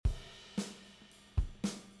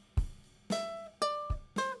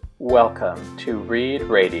Welcome to Read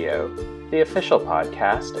Radio, the official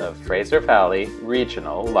podcast of Fraser Valley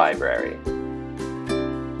Regional Library.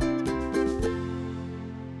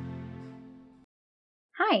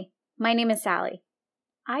 Hi, my name is Sally.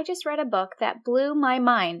 I just read a book that blew my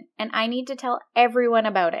mind, and I need to tell everyone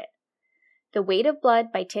about it. The Weight of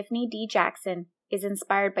Blood by Tiffany D. Jackson is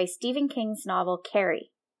inspired by Stephen King's novel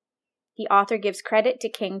Carrie. The author gives credit to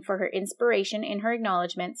King for her inspiration in her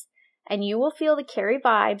acknowledgments, and you will feel the Carrie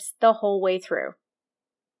vibes the whole way through.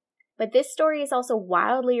 But this story is also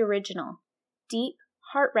wildly original, deep,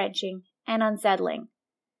 heart-wrenching, and unsettling.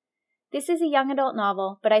 This is a young adult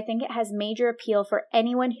novel, but I think it has major appeal for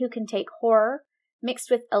anyone who can take horror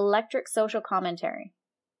mixed with electric social commentary.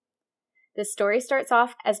 The story starts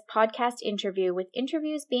off as a podcast interview with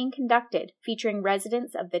interviews being conducted featuring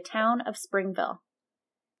residents of the town of Springville.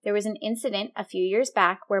 There was an incident a few years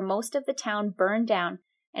back where most of the town burned down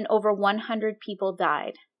and over 100 people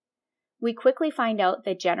died. We quickly find out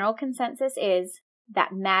the general consensus is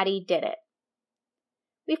that Maddie did it.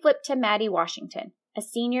 We flip to Maddie Washington, a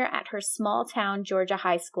senior at her small-town Georgia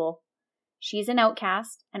high school. She's an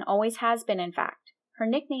outcast, and always has been, in fact. Her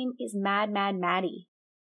nickname is Mad Maddie.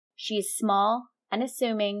 She is small,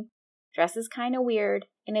 unassuming, dresses kind of weird,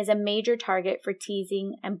 and is a major target for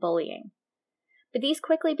teasing and bullying. But these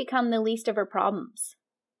quickly become the least of her problems.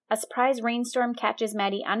 A surprise rainstorm catches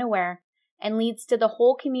Maddie unaware and leads to the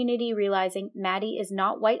whole community realizing Maddie is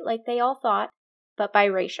not white like they all thought, but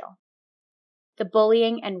biracial. The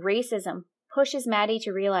bullying and racism pushes Maddie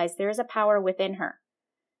to realize there is a power within her,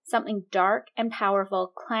 something dark and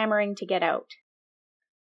powerful clamoring to get out.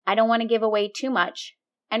 I don't want to give away too much,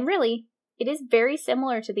 and really, it is very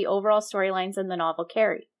similar to the overall storylines in the novel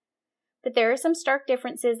Carrie. But there are some stark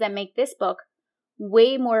differences that make this book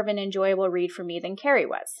way more of an enjoyable read for me than Carrie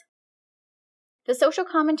was. The social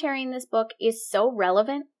commentary in this book is so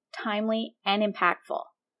relevant, timely, and impactful.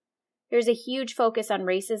 There's a huge focus on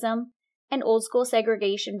racism and old school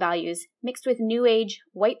segregation values mixed with new age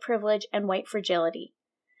white privilege and white fragility,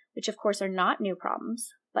 which of course are not new problems,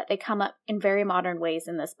 but they come up in very modern ways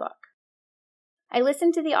in this book. I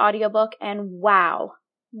listened to the audiobook and wow,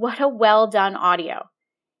 what a well done audio.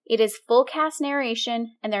 It is full cast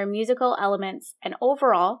narration and there are musical elements, and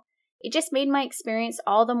overall, it just made my experience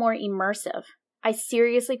all the more immersive. I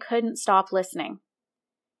seriously couldn't stop listening.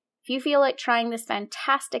 If you feel like trying this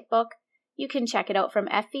fantastic book, you can check it out from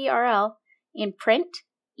FVRL in print,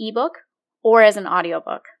 ebook, or as an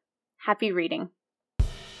audiobook. Happy reading.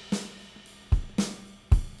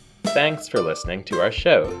 Thanks for listening to our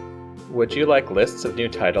show. Would you like lists of new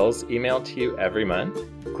titles emailed to you every month?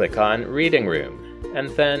 Click on Reading Room and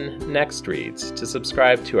then Next Reads to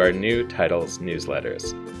subscribe to our new titles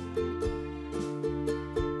newsletters.